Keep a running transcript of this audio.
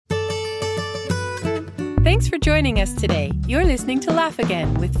Thanks for joining us today. You're listening to Laugh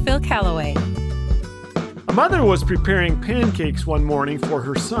Again with Phil Callaway. A mother was preparing pancakes one morning for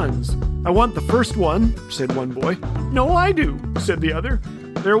her sons. "I want the first one," said one boy. "No, I do," said the other.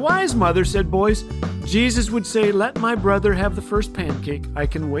 "They're wise, mother," said boys. "Jesus would say, 'Let my brother have the first pancake. I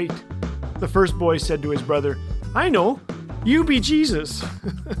can wait.'" The first boy said to his brother, "I know. You be Jesus."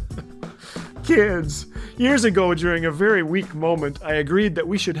 Kids, years ago during a very weak moment, I agreed that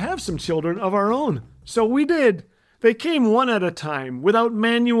we should have some children of our own. So we did. They came one at a time, without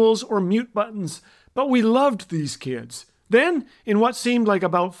manuals or mute buttons, but we loved these kids. Then, in what seemed like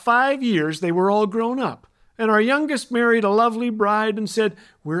about 5 years, they were all grown up, and our youngest married a lovely bride and said,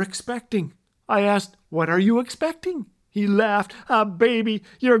 "We're expecting." I asked, "What are you expecting?" He laughed, "A baby,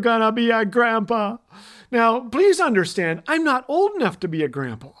 you're gonna be a grandpa." Now, please understand, I'm not old enough to be a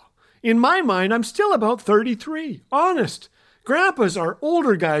grandpa. In my mind, I'm still about 33, honest. Grandpas are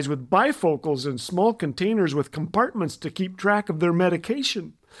older guys with bifocals and small containers with compartments to keep track of their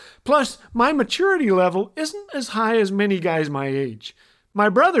medication. Plus, my maturity level isn't as high as many guys my age. My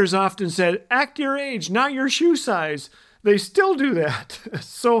brothers often said, "Act your age, not your shoe size." They still do that.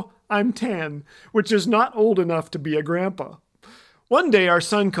 So I'm 10, which is not old enough to be a grandpa. One day our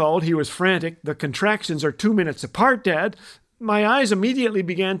son called. He was frantic. "The contractions are 2 minutes apart, Dad." My eyes immediately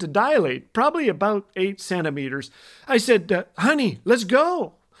began to dilate, probably about 8 centimeters. I said, "Honey, let's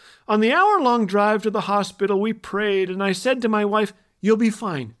go." On the hour-long drive to the hospital, we prayed, and I said to my wife, "You'll be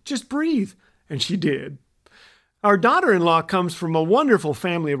fine. Just breathe." And she did. Our daughter-in-law comes from a wonderful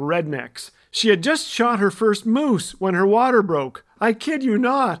family of rednecks. She had just shot her first moose when her water broke. I kid you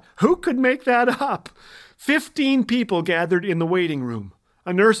not. Who could make that up? 15 people gathered in the waiting room.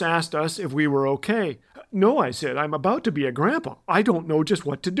 A nurse asked us if we were okay. "No," I said, "I'm about to be a grandpa. I don't know just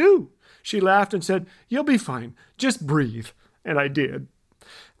what to do." She laughed and said, "You'll be fine. Just breathe." And I did.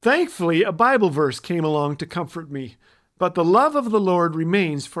 Thankfully, a Bible verse came along to comfort me. "But the love of the Lord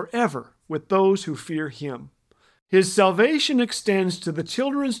remains forever with those who fear Him. His salvation extends to the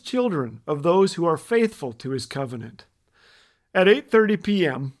children's children of those who are faithful to His covenant." At 8:30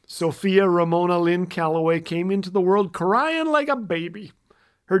 p.m., Sophia Ramona Lynn Callaway came into the world crying like a baby.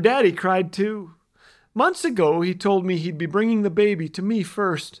 Her daddy cried too. Months ago, he told me he'd be bringing the baby to me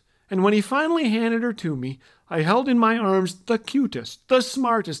first, and when he finally handed her to me, I held in my arms the cutest, the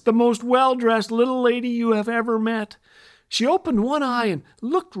smartest, the most well-dressed little lady you have ever met. She opened one eye and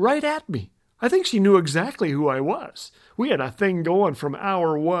looked right at me. I think she knew exactly who I was. We had a thing going from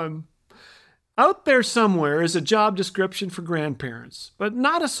hour one. Out there somewhere is a job description for grandparents, but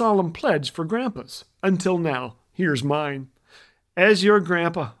not a solemn pledge for grandpas. Until now, here's mine. "As your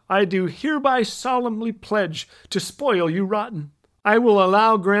grandpa, I do hereby solemnly pledge to spoil you rotten. I will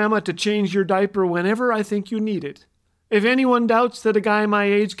allow Grandma to change your diaper whenever I think you need it. If anyone doubts that a guy my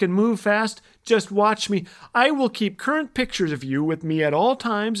age can move fast, just watch me. I will keep current pictures of you with me at all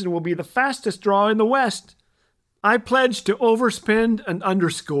times and will be the fastest draw in the West. I pledge to overspend and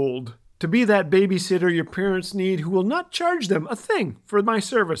underscold, to be that babysitter your parents need who will not charge them a thing for my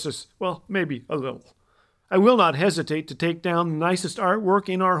services. Well, maybe a little. I will not hesitate to take down the nicest artwork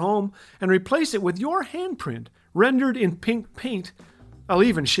in our home and replace it with your handprint, rendered in pink paint. I'll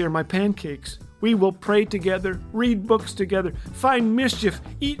even share my pancakes. We will pray together, read books together, find mischief,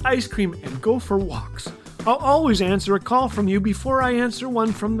 eat ice cream, and go for walks. I'll always answer a call from you before I answer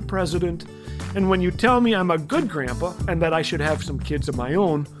one from the president. And when you tell me I'm a good grandpa and that I should have some kids of my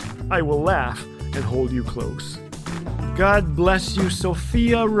own, I will laugh and hold you close. God bless you,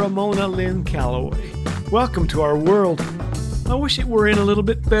 Sophia Ramona Lynn Callaway. Welcome to our world. I wish it were in a little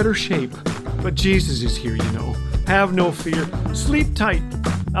bit better shape, but Jesus is here, you know. Have no fear. Sleep tight.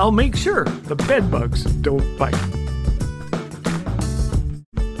 I'll make sure the bed bugs don't bite.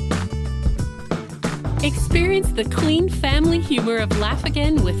 Experience the clean family humor of Laugh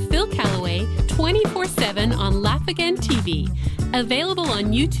Again with Phil Callaway 24/7 on Laugh Again TV. Available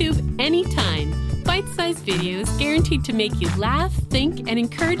on YouTube anytime. Bite-sized videos guaranteed to make you laugh, think, and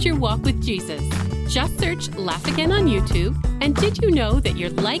encourage your walk with Jesus. Just search Laugh Again on YouTube. And did you know that your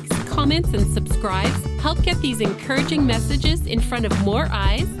likes, comments, and subscribes help get these encouraging messages in front of more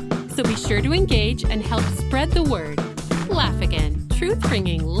eyes? So be sure to engage and help spread the word. Laugh Again, truth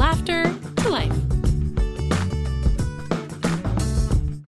bringing laughter to life.